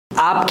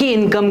आपकी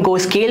इनकम को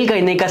स्केल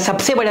करने का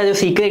सबसे बड़ा जो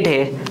सीक्रेट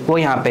है वो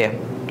यहाँ पे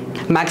है।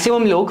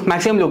 मैक्सिमम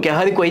लोग क्या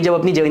हर कोई जब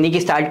अपनी जर्नी की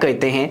स्टार्ट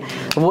करते हैं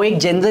वो एक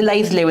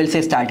जनरलाइज लेवल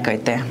से स्टार्ट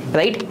करते हैं,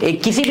 राइट।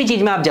 एक किसी भी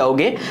चीज में आप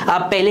जाओगे,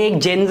 आप पहले एक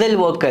जनरल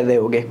वर्क कर रहे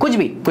होगे, कुछ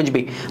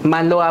भी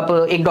मान लो आप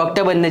एक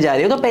डॉक्टर बनने जा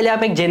रहे हो, तो पहले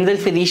आप एक जनरल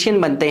फिजिशियन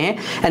बनते हैं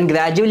एंड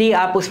ग्रेजुअली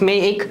आप उसमें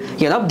एक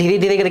धीरे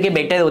धीरे करके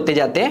बेटर होते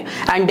जाते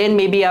हैं एंड देन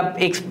मे बी आप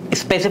एक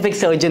स्पेसिफिक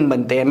सर्जन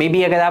बनते हैं। मे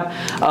बी अगर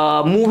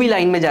आप मूवी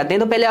लाइन में जाते हैं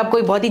तो पहले आपको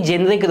एक बहुत ही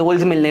जेनरिक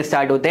रोल्स मिलने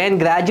स्टार्ट होते हैं एंड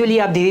ग्रेजुअली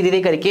आप धीरे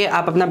धीरे करके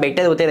आप अपना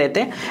बेटर होते रहते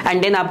हैं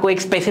एंड देन आपको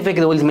एक स्पेसिफिक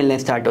रोल्स मिलने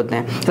स्टार्ट होते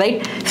हैं,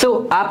 राइट।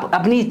 सो आप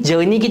अपनी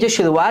जर्नी की जो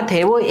शुरुआत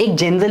है वो एक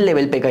जनरल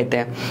लेवल पे करते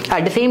हैं।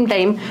 एट द सेम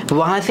टाइम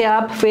वहां से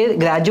आप फिर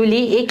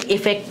ग्रेजुअली एक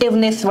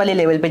इफेक्टिवनेस वाले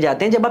लेवल पे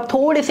जाते हैं, जब आप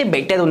थोड़े से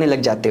बेटर होने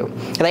लग जाते हो,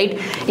 राइट।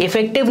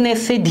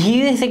 इफेक्टिवनेस से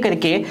धीरे से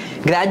करके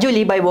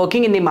gradually by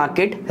working in the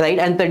market, right,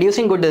 and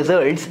producing good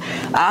results,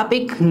 आप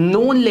एक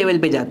नोन लेवल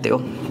पे जाते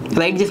हो,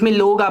 राइट, जिसमें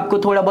लोग आपको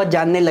थोड़ा बहुत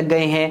जानने लग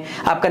गए हैं,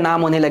 आपका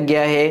नाम होने लग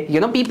गया है,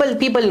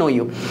 पीपल नो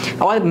यू।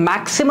 और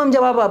मैक्सिमम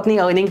जब आप अपनी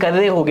अर्निंग कर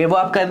रहे होगे वो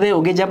आप कर रहे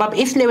होगे जब आप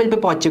इस लेवल पे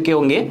पहुंच चुके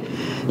होंगे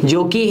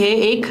जो कि है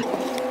एक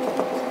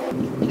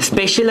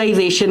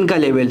स्पेशलाइजेशन का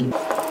लेवल,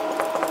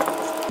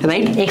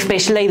 राइट, एक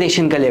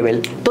स्पेशलाइजेशन का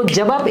लेवल। तो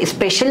जब आप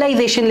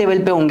स्पेशलाइजेशन लेवल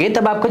पे होंगे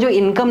तब आपका जो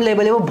इनकम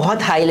लेवल है वो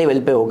बहुत हाई लेवल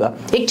पे होगा।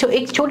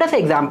 एक छोटा सा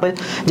एग्जांपल,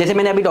 जैसे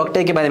मैंने अभी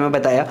डॉक्टर के बारे में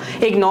बताया,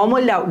 एक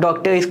नॉर्मल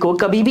डॉक्टर इसको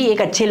कभी भी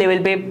एक अच्छे लेवल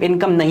पे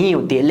इनकम नहीं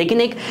होती है,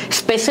 लेकिन एक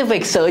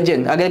स्पेसिफिक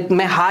सर्जन, अगर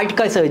मैं हार्ट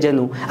का सर्जन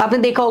हूं, आपने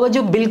देखा होगा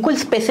जो बिल्कुल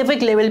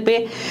स्पेसिफिक लेवल पे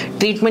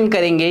ट्रीटमेंट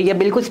करेंगे या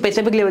बिल्कुल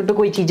स्पेसिफिक लेवल पे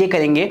कोई चीजें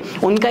करेंगे,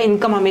 उनका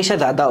इनकम हमेशा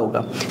ज्यादा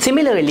होगा।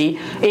 सिमिलरली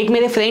एक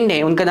मेरे फ्रेंड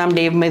है, उनका नाम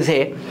डेव मिज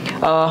है,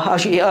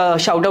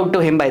 shout out to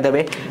him by the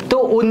way. तो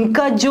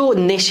उनका जो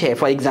निश है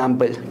फॉर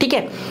एग्जांपल, ठीक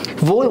है,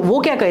 वो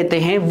क्या कहते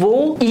हैं,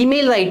 वो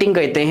ईमेल राइटिंग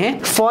करते हैं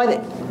फॉर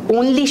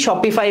ओनली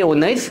शॉपिफाई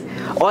ओनर्स,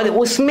 और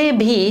उसमें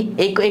भी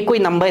एक कोई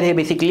नंबर है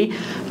बेसिकली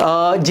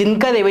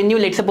जिनका revenue,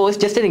 let's suppose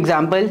just an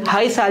example,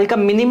 हर साल का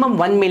मिनिमम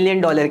 $1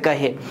 मिलियन का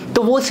है,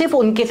 तो वो सिर्फ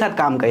उनके साथ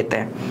काम करते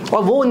हैं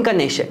और वो उनका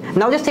निश है।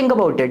 Now just think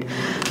about it,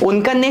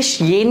 उनका निश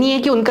ये नहीं है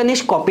कि उनका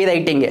निश कॉपी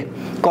राइटिंग है।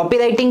 कॉपी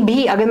राइटिंग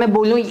भी अगर मैं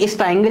बोलूँ इस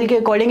ट्राइंगल के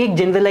अकॉर्डिंग एक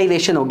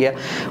जनरलाइजेशन हो गया।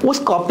 उस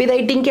कॉपी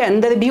राइटिंग के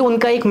अंदर भी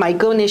उनका एक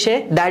माइक्रो निश है,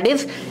 दैट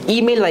इज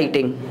ईमेल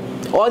राइटिंग,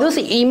 और उस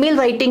ईमेल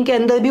राइटिंग के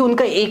अंदर भी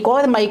उनका एक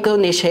और माइक्रो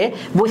निश है,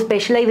 वो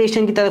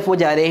स्पेशलाइजेशन की तरफ वो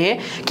जा रहे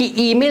हैं कि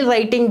ईमेल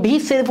राइटिंग भी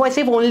सिर्फ और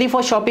सिर्फ ओनली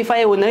फॉर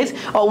शॉपिफाई ओनर्स,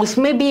 और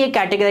उसमें भी एक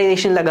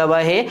कैटेगराइजेशन लगा हुआ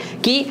है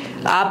कि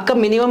आपका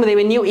minimum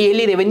revenue,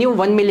 yearly revenue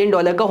 $1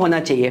 million का होना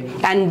चाहिए,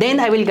 and then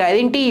I will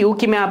guarantee you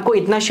कि मैं आपको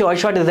इतना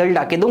शॉर्ट रिजल्ट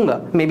आके दूंगा,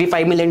 may be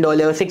 $5 million,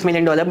 $6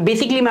 million,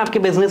 basically मैं आपके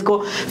बिजनेस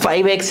को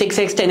 5x,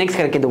 6x, 10x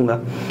करके दूंगा,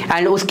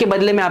 एंड उसके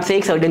बदले में आपसे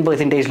एक सर्टेन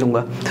परसेंटेज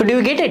लूंगा। So do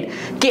you get it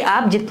कि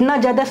आप जितना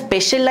ज्यादा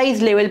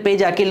स्पेशलाइज लेवल पे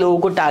जाके लोगों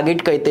को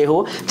टारगेट करते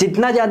हो,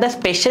 जितना ज्यादा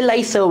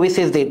स्पेशलाइज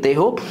सर्विसेज देते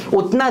हो,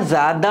 उतना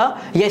ज्यादा,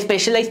 या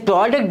स्पेशलाइज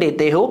प्रोडक्ट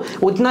देते हो,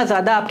 उतना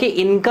ज्यादा आपके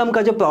इनकम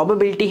का जो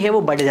प्रोबेबिलिटी है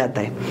वो बढ़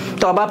जाता है।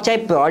 तो अब आप चाहे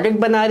प्रोडक्ट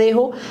बना रहे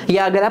हो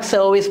या अगर आप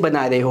सर्विस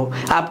बना रहे हो,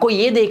 आपको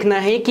ये देखना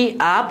है कि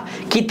आप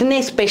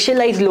कितने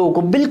स्पेशलाइज लोगों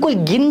को, बिल्कुल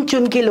गिन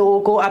चुन के लोगों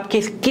को, आप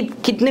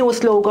कितने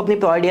उस लोगों को अपनी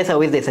प्रोडक्ट या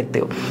सर्विस दे सकते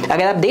हो।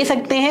 अगर आप दे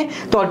सकते हैं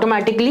तो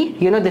automatically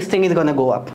this thing is gonna go up.